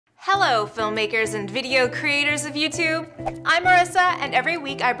Hello, filmmakers and video creators of YouTube. I'm Marissa, and every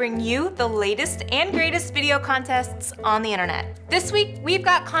week I bring you the latest and greatest video contests on the internet. This week, we've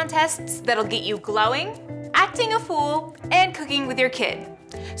got contests that'll get you glowing, acting a fool, and cooking with your kid.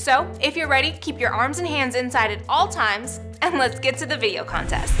 So, if you're ready, keep your arms and hands inside at all times, and let's get to the video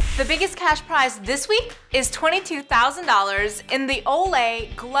contest. The biggest cash prize this week is $22,000 in the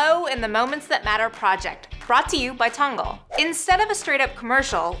Olay Glow in the Moments That Matter project, brought to you by Tongal. Instead of a straight-up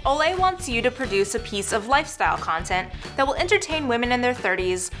commercial, Olay wants you to produce a piece of lifestyle content that will entertain women in their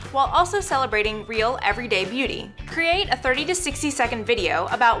 30s while also celebrating real everyday beauty. Create a 30 to 60-second video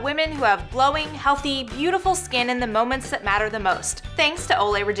about women who have glowing, healthy, beautiful skin in the moments that matter the most, thanks to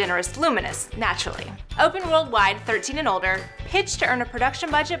Olay Regenerist Luminous, naturally. Open worldwide 13 and older, pitch to earn a production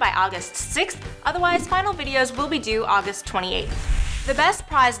budget by August 6th, otherwise final videos will be due August 28th. The best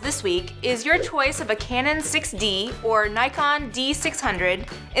prize this week is your choice of a Canon 6D or Nikon D600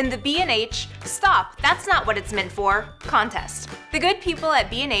 in the B&H Stop, That's Not What It's Meant For contest. The good people at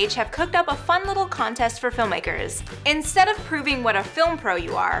B&H have cooked up a fun little contest for filmmakers. Instead of proving what a film pro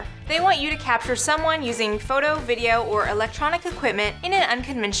you are, they want you to capture someone using photo, video, or electronic equipment in an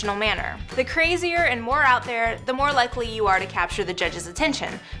unconventional manner. The crazier and more out there, the more likely you are to capture the judge's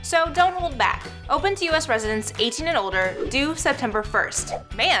attention. So don't hold back. Open to US residents 18 and older, due September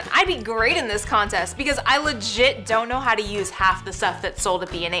 1st. Man, I'd be great in this contest because I legit don't know how to use half the stuff that's sold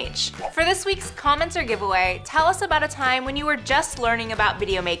at B&H. For this week's comments or giveaway, tell us about a time when you were just learning about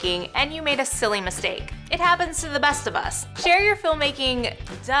video making and you made a silly mistake. It happens to the best of us. Share your filmmaking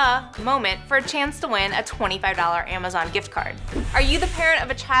moment for a chance to win a $25 Amazon gift card. Are you the parent of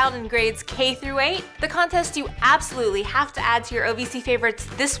a child in grades K through 8? The contest you absolutely have to add to your OVC favorites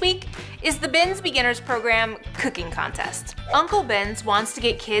this week is the Ben's Beginners Program Cooking Contest. Uncle Ben's wants to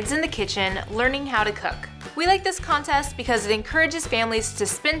get kids in the kitchen learning how to cook. We like this contest because it encourages families to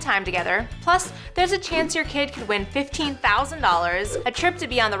spend time together, plus there's a chance your kid could win $15,000, a trip to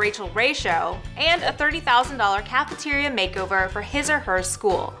be on the Rachael Ray Show, and a $30,000 cafeteria makeover for his or her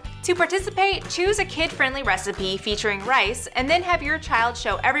school. To participate, choose a kid-friendly recipe featuring rice and then have your child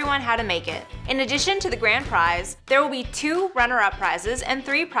show everyone how to make it. In addition to the grand prize, there will be 2 runner-up prizes and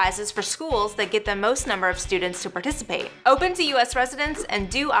 3 prizes for schools that get the most number of students to participate. Open to US residents and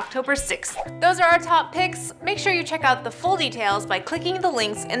due October 6th. Those are our top picks. Make sure you check out the full details by clicking the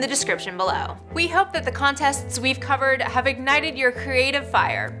links in the description below. We hope that the contests we've covered have ignited your creative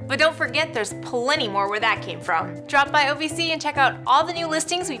fire, but don't forget there's plenty more where that came from. Drop by OVC and check out all the new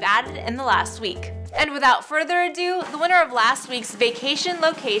listings we've added in the last week. And without further ado, the winner of last week's vacation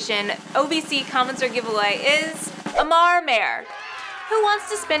location OVC comments or giveaway is Amar Mayer, who wants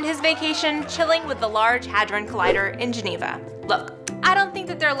to spend his vacation chilling with the Large Hadron Collider in Geneva. Look, I don't think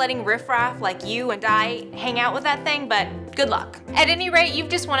that they're letting riffraff like you and I hang out with that thing, but good luck. At any rate, you've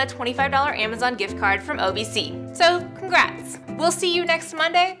just won a $25 Amazon gift card from OVC. So congrats. We'll see you next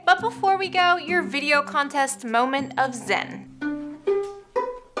Monday, but before we go, your video contest moment of zen.